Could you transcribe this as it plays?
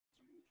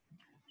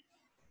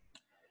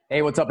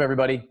Hey, what's up,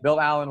 everybody?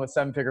 Bill Allen with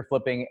Seven Figure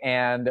Flipping,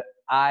 and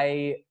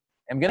I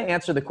am going to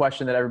answer the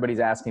question that everybody's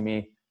asking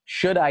me: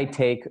 should I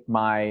take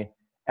my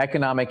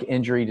economic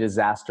injury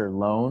disaster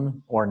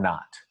loan or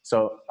not?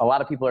 So a lot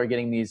of people are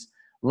getting these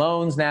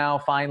loans now.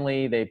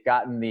 Finally, they've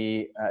gotten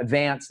the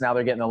advance. Now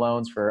they're getting the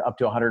loans for up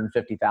to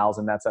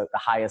 $150,000. That's the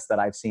highest that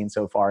I've seen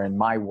so far in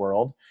my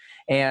world.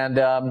 And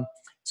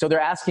so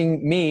they're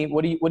asking me,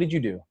 what did you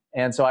do?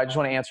 And so I just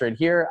want to answer it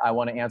here. I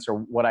want to answer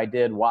what I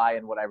did, why,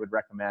 and what I would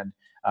recommend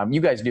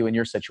you guys do in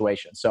your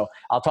situation. So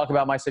I'll talk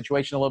about my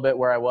situation a little bit,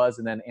 where I was,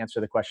 and then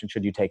answer the question,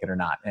 should you take it or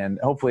not? And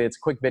hopefully it's a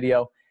quick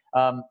video.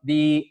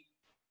 This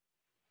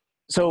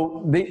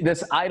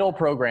EIDL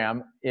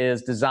program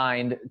is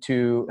designed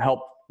to help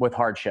with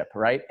hardship,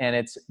 right?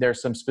 And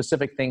there's some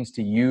specific things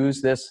to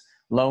use this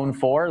loan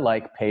for,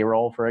 like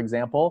payroll, for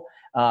example,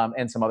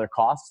 and some other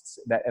costs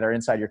that are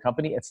inside your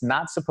company. It's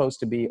not supposed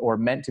to be or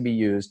meant to be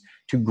used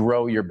to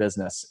grow your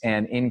business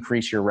and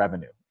increase your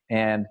revenue.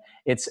 And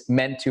it's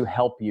meant to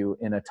help you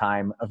in a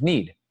time of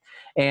need.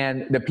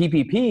 And the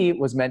PPP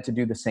was meant to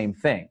do the same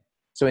thing.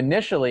 So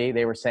initially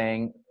they were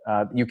saying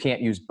you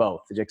can't use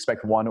both. You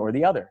expect one or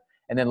the other.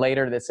 And then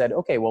later they said,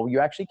 okay, well, you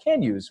actually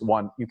can use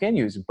one. You can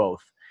use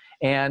both.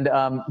 And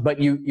but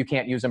you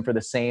can't use them for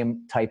the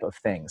same type of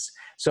things.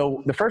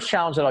 So the first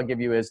challenge that I'll give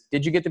you is,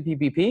 did you get the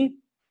PPP?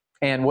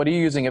 And what are you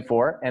using it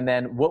for? And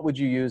then what would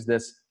you use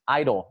this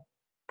EIDL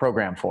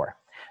program for?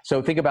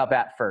 So think about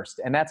that first.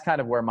 And that's kind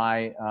of where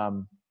my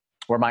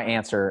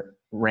answer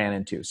ran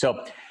into.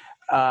 So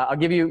I'll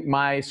give you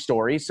my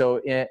story. So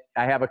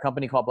I have a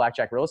company called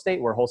Blackjack Real Estate.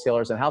 We're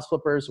wholesalers and house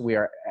flippers. We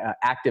are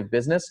active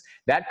business.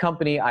 That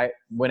company,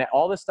 when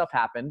all this stuff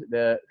happened,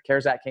 the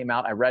CARES Act came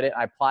out, I read it,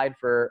 I applied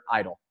for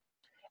EIDL.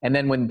 And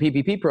then when the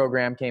PPP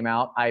program came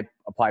out, I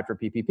applied for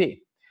PPP.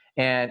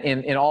 And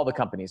in all the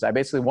companies, I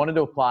basically wanted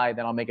to apply,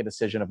 then I'll make a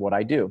decision of what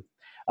I do.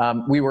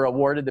 We were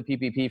awarded the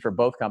PPP for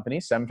both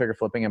companies, Seven Figure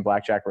Flipping and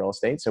Blackjack Real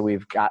Estate. So we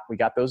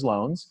got those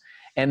loans.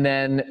 And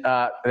then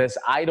this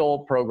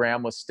EIDL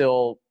program was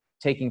still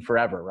taking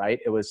forever, right?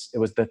 It was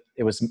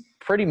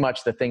pretty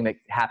much the thing that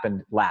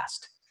happened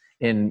last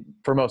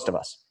for most of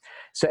us.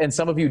 So, and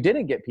some of you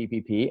didn't get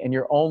PPP and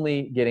you're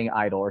only getting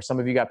EIDL, or some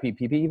of you got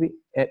PPP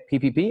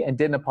and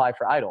didn't apply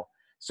for EIDL.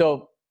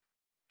 So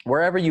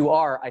wherever you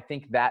are, I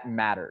think that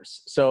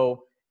matters.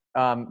 So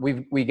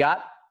we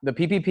got the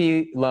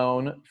PPP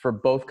loan for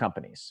both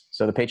companies.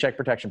 So the Paycheck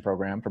Protection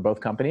Program for both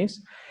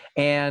companies.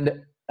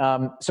 And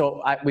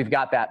we've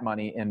got that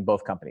money in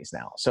both companies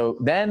now. So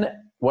then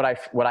what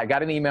I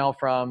got an email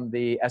from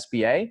the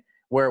SBA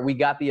where we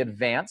got the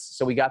advance.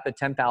 So we got the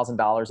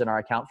 $10,000 in our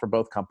account for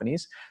both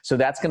companies. So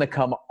that's going to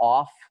come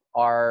off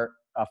our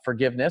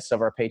forgiveness of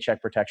our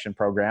Paycheck Protection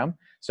Program.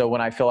 So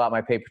when I fill out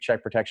my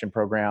Paycheck Protection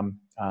Program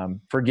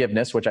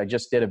forgiveness, which I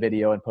just did a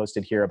video and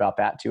posted here about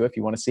that too, if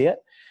you want to see it,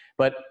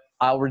 but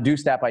I'll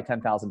reduce that by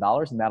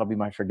 $10,000 and that'll be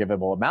my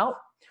forgivable amount.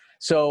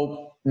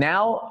 So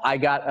now I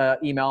got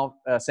an email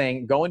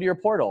saying, go into your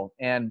portal,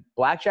 and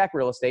Blackjack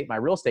Real Estate, my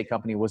real estate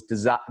company, was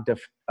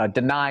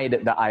denied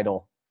the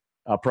EIDL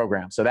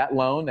program. So that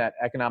loan, that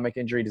economic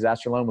injury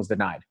disaster loan, was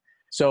denied.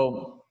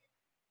 So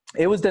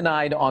it was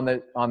denied on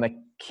the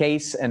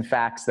case and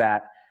facts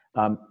that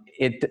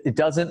it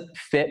doesn't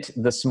fit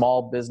the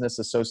Small Business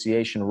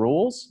Association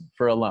rules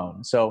for a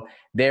loan. So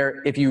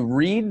if you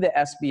read the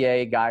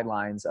SBA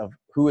guidelines of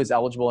who is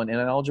eligible and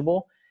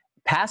ineligible,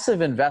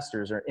 passive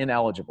investors are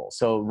ineligible.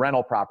 So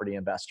rental property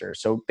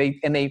investors. So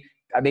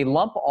they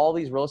lump all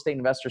these real estate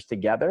investors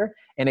together,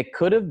 and it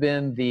could have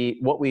been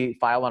what we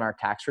file on our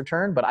tax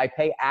return, but I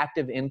pay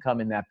active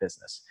income in that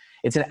business.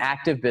 It's an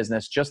active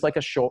business, just like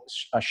a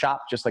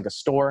shop, just like a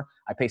store.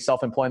 I pay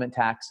self-employment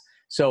tax.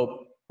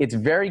 So it's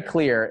very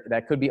clear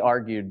that could be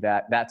argued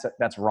that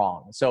that's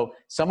wrong. So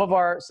some of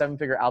our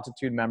seven-figure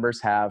altitude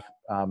members have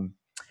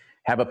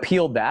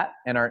appealed that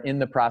and are in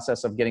the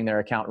process of getting their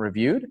account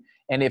reviewed.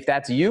 And if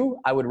that's you,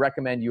 I would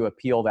recommend you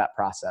appeal that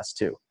process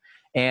too.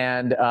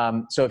 And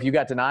so if you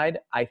got denied,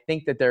 I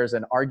think that there's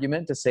an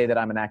argument to say that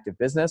I'm an active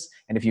business.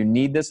 And if you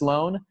need this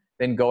loan,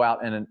 then go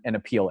out and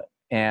appeal it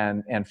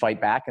and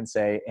fight back and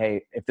say,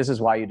 hey, if this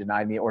is why you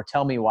denied me, or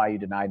tell me why you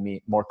denied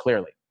me more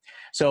clearly.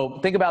 So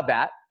think about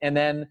that. And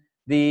then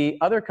the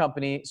other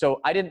company,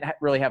 so I didn't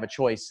really have a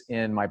choice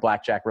in my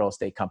Blackjack Real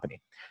Estate company.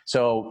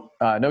 So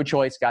no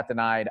choice, got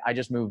denied. I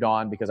just moved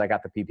on because I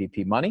got the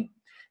PPP money.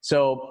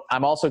 So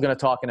I'm also going to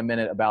talk in a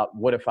minute about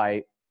what if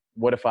I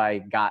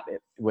got it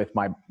with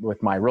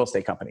my real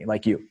estate company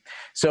like you.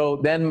 So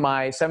then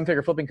my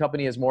seven-figure flipping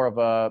company is more of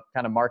a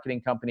kind of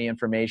marketing company,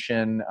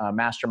 information,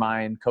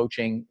 mastermind,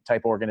 coaching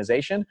type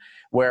organization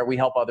where we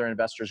help other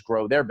investors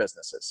grow their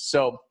businesses.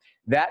 So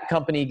that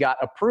company got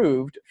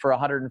approved for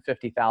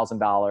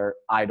 $150,000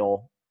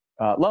 EIDL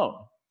loan.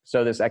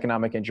 So this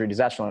economic injury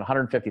disaster loan,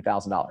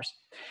 $150,000.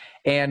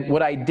 And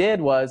what I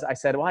did was I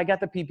said, well, I got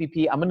the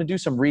PPP. I'm going to do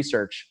some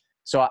research.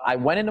 So I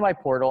went into my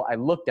portal, I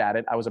looked at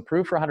it, I was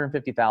approved for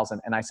 $150,000,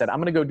 and I said, I'm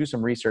gonna go do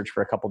some research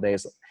for a couple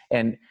days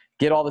and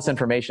get all this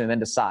information and then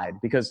decide.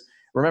 Because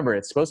remember,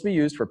 it's supposed to be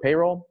used for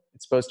payroll,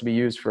 It's supposed to be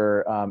used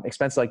for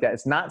expenses like that.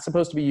 It's not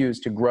supposed to be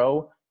used to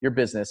grow your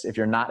business if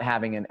you're not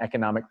having an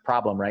economic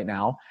problem right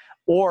now.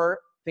 Or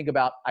think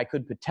about, I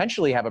could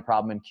potentially have a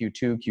problem in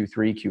Q2,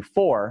 Q3,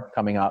 Q4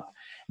 coming up.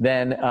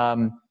 Then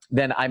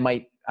I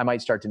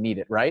might start to need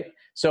it, right?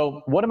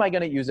 So what am I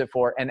going to use it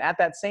for? And at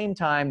that same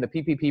time, the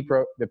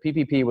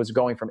PPP was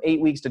going from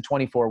 8 weeks to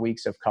 24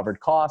 weeks of covered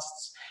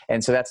costs.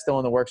 And so that's still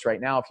in the works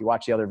right now. If you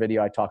watch the other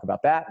video, I talk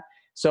about that.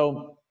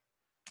 So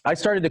I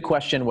started to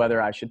question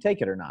whether I should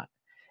take it or not.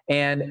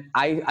 And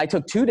I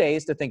took 2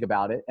 days to think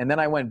about it. And then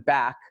I went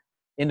back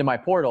into my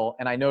portal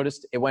and I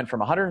noticed it went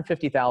from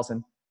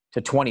 $150,000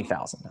 to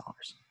 $20,000.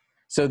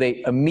 So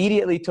they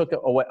immediately took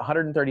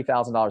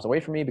 $130,000 away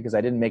from me because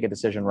I didn't make a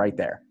decision right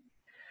there.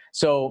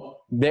 So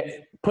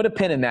put a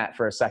pin in that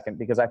for a second,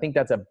 because I think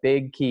that's a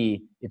big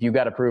key. If you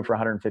got approved for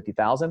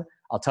 $150,000,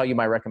 I'll tell you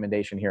my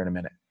recommendation here in a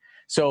minute.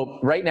 So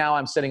right now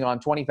I'm sitting on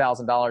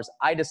 $20,000.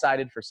 I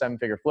decided for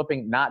 7-figure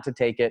flipping not to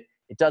take it.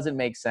 It doesn't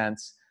make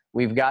sense.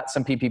 We've got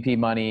some PPP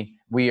money.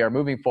 We are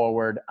moving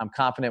forward. I'm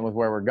confident with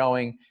where we're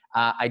going.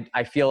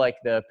 I feel like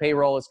the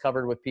payroll is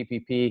covered with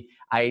PPP.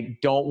 I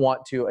don't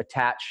want to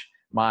attach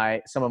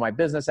some of my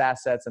business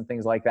assets and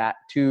things like that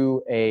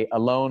to a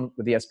loan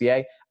with the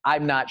SBA.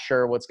 I'm not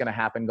sure what's going to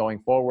happen going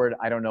forward.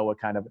 I don't know what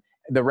kind of,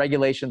 the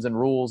regulations and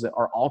rules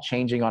are all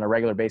changing on a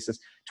regular basis.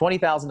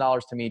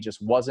 $20,000 to me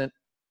just wasn't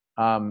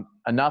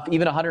enough.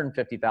 Even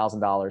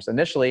 $150,000.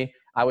 Initially,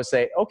 I would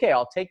say, okay,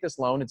 I'll take this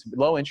loan. It's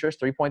low interest,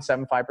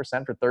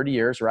 3.75% for 30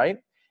 years, right?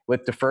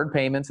 With deferred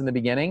payments in the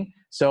beginning.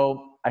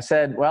 So I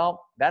said,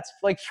 well, that's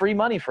like free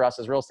money for us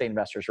as real estate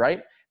investors,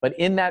 right? But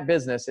in that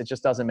business, it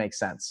just doesn't make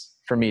sense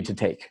for me to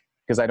take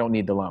because I don't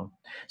need the loan.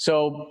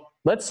 So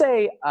let's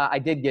say I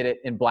did get it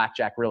in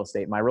blackjack real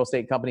estate, my real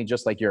estate company,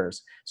 just like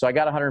yours. So I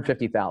got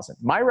 $150,000.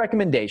 My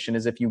recommendation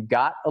is, if you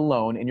got a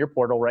loan in your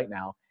portal right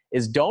now,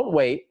 is don't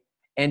wait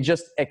and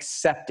just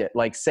accept it.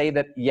 Like, say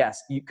that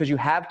yes, because you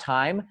have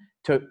time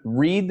to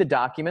read the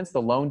documents,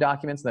 the loan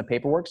documents and the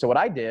paperwork. So what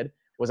I did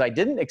was I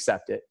didn't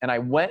accept it, and I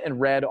went and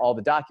read all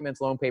the documents,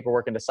 loan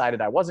paperwork, and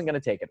decided I wasn't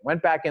going to take it.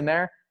 Went back in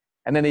there,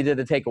 and then they did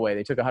the takeaway.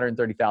 They took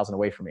 $130,000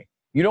 away from me.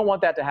 You don't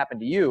want that to happen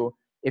to you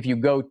if you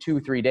go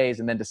 2-3 days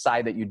and then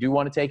decide that you do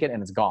want to take it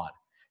and it's gone.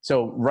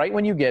 So right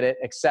when you get it,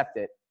 accept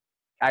it.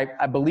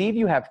 I believe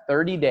you have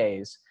 30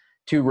 days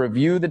to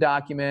review the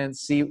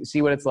documents,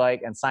 see what it's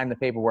like, and sign the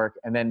paperwork,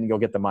 and then you'll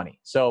get the money.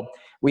 So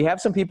we have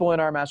some people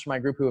in our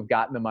mastermind group who have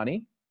gotten the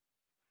money.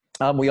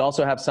 We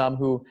also have some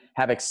who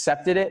have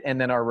accepted it and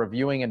then are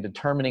reviewing and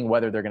determining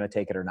whether they're going to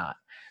take it or not.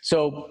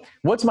 So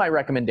what's my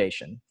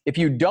recommendation? If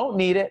you don't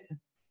need it,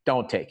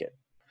 don't take it.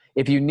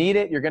 If you need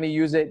it, you're going to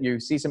use it.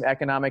 You see some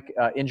economic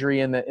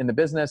injury in the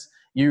business.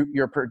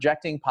 You're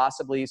projecting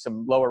possibly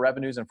some lower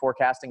revenues and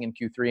forecasting in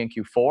Q3 and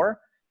Q4.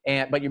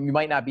 But you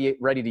might not be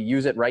ready to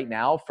use it right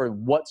now for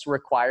what's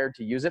required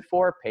to use it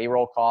for: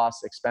 payroll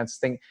costs, expense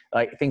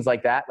things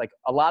like that. Like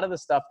a lot of the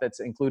stuff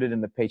that's included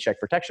in the Paycheck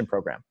Protection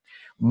Program.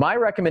 My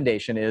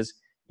recommendation is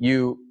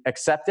you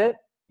accept it.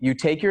 You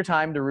take your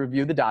time to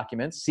review the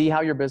documents, see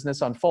how your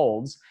business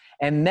unfolds,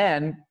 and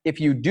then if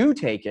you do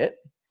take it,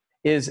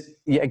 is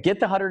get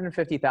the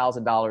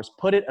 $150,000,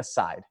 put it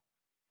aside,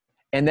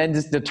 and then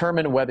just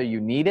determine whether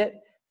you need it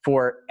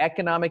for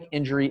economic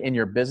injury in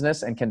your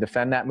business and can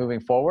defend that moving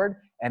forward,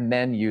 and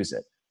then use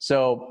it.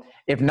 So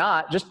if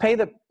not, just pay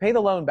the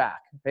loan back,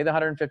 pay the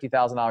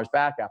 $150,000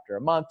 back after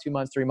a month, 2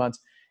 months, 3 months,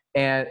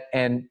 and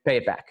pay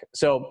it back.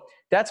 So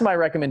that's my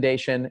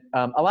recommendation.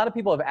 A lot of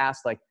people have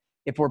asked, like,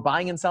 if we're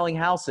buying and selling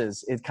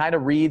houses, it kind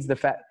of reads the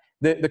fact,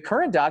 the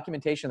current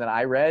documentation that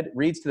I read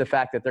reads to the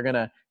fact that they're going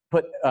to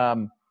put,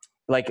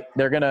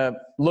 they're going to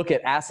look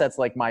at assets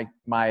like my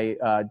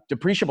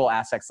depreciable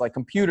assets, like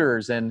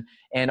computers and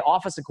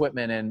office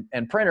equipment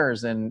and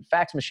printers and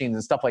fax machines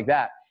and stuff like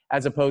that,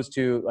 as opposed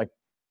to like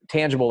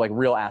tangible, like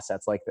real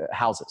assets like the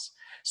houses.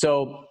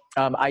 So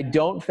I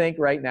don't think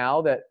right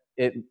now that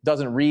it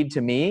doesn't read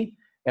to me.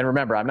 And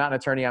remember, I'm not an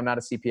attorney. I'm not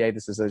a CPA.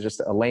 This is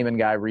just a layman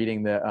guy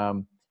reading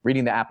the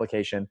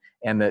application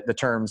and the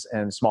terms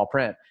and small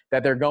print,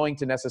 that they're going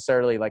to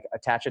necessarily like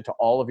attach it to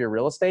all of your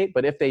real estate.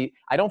 But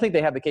I don't think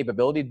they have the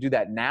capability to do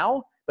that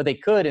now, but they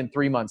could in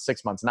 3 months,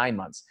 6 months, 9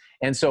 months.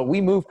 And so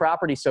we move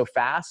property so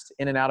fast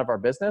in and out of our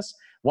business.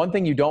 One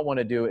thing you don't want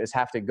to do is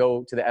have to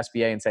go to the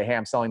SBA and say, hey,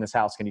 I'm selling this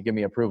house. Can you give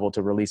me approval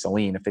to release a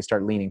lien if they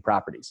start liening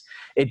properties?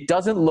 It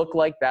doesn't look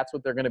like that's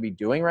what they're going to be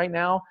doing right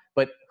now,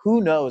 but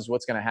who knows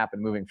what's going to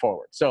happen moving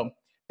forward. So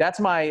that's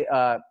my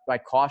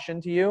caution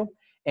to you.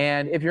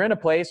 And if you're in a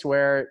place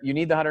where you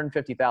need the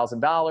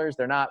 $150,000,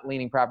 they're not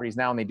liening properties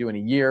now and they do in a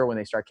year when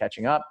they start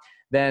catching up,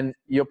 then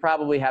you'll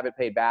probably have it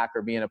paid back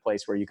or be in a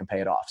place where you can pay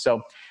it off. So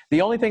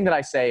the only thing that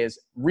I say is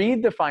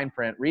read the fine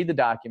print, read the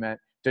document,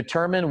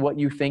 determine what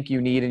you think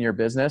you need in your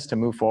business to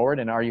move forward.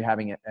 And are you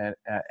having an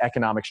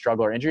economic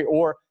struggle or injury,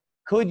 or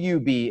could you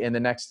be in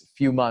the next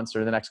few months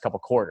or the next couple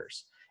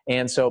quarters?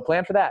 And so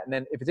plan for that. And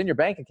then if it's in your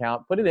bank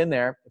account, put it in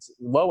there. It's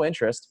low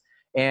interest.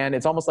 And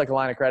it's almost like a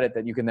line of credit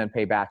that you can then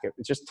pay back.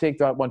 It's just take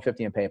the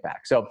 $150 and pay it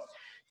back. So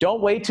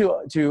Don't wait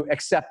to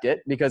accept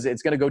it, because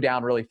it's going to go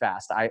down really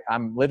fast.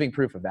 I'm living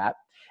proof of that.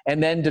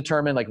 And then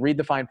determine, like, read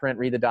the fine print,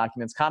 read the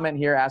documents, comment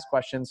here, ask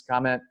questions,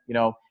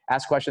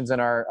 ask questions in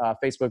our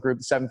Facebook group,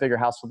 the 7-Figure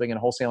House Flipping and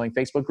Wholesaling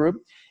Facebook group,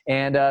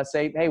 and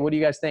say, hey, what do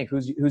you guys think?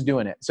 Who's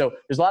doing it? So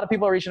there's a lot of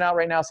people reaching out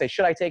right now, say,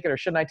 should I take it or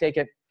shouldn't I take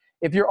it?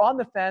 If you're on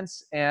the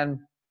fence and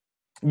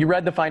you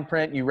read the fine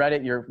print, you read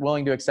it, you're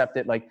willing to accept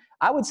it, like,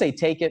 I would say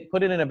take it,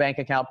 put it in a bank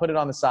account, put it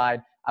on the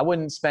side. I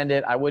wouldn't spend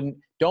it.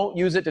 Don't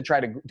use it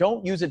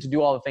don't use it to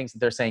do all the things that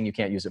they're saying you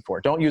can't use it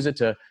for. Don't use it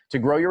to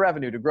grow your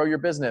revenue, to grow your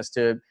business,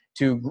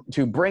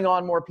 to bring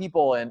on more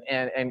people and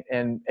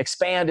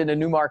expand into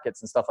new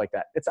markets and stuff like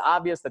that. It's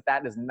obvious that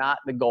that is not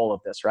the goal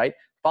of this, right?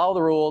 Follow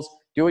the rules,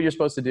 do what you're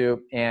supposed to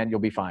do, and you'll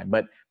be fine.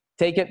 But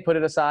take it, put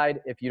it aside.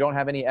 If you don't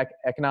have any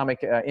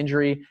economic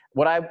injury,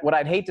 what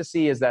I'd hate to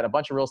see is that a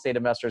bunch of real estate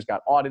investors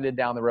got audited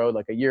down the road,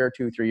 like a year or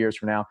 2, 3 years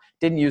from now,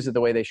 didn't use it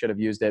the way they should have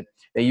used it.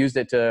 They used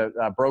it to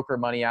broker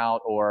money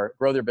out or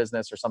grow their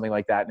business or something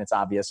like that, and it's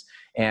obvious.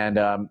 And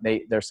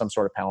there's some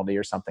sort of penalty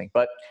or something.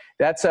 But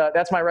that's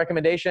my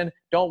recommendation.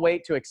 Don't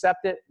wait to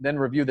accept it, then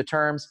review the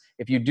terms.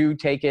 If you do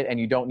take it and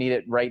you don't need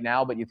it right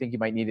now, but you think you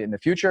might need it in the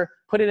future,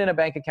 put it in a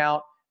bank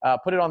account.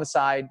 Put it on the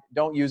side,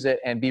 don't use it,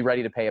 and be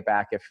ready to pay it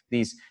back if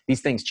these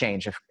things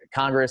change. If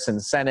Congress and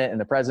the Senate and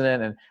the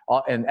President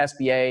and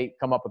SBA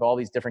come up with all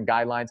these different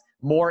guidelines,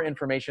 more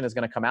information is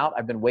going to come out.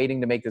 I've been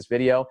waiting to make this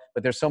video,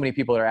 but there's so many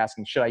people that are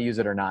asking, should I use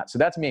it or not? So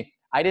that's me.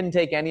 I didn't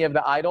take any of the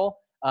EIDL.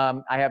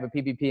 I have a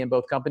PPP in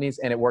both companies,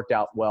 and it worked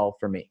out well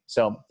for me.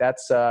 So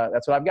that's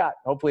what I've got.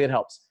 Hopefully it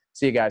helps.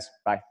 See you guys.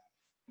 Bye.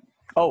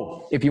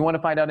 Oh, if you want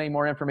to find out any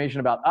more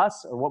information about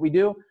us or what we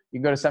do, you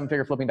can go to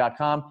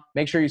 7figureflipping.com.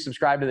 Make sure you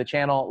subscribe to the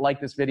channel,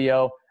 like this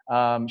video,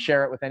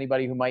 share it with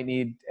anybody who might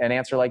need an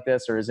answer like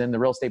this or is in the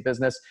real estate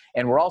business.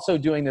 And we're also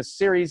doing this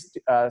series,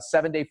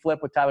 7-Day Flip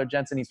with Tyler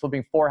Jensen. He's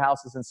flipping 4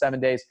 houses in 7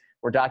 days.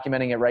 We're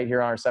documenting it right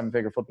here on our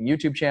 7-Figure Flipping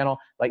YouTube channel.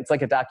 It's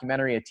like a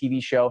documentary, a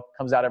TV show.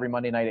 Comes out every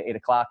Monday night at 8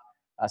 o'clock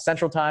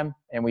Central Time,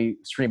 and we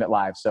stream it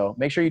live. So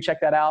make sure you check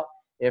that out.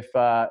 If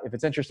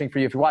it's interesting for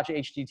you, if you watch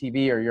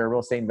HGTV or you're a real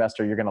estate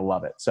investor, you're going to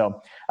love it.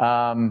 So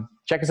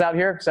check us out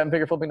here,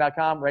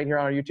 7figureflipping.com, right here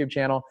on our YouTube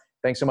channel.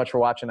 Thanks so much for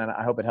watching, and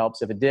I hope it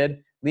helps. If it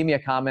did, leave me a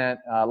comment,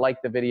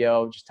 like the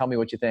video, just tell me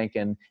what you think.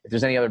 And if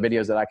there's any other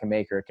videos that I can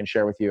make or can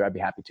share with you, I'd be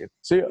happy to.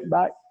 See you.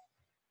 Bye.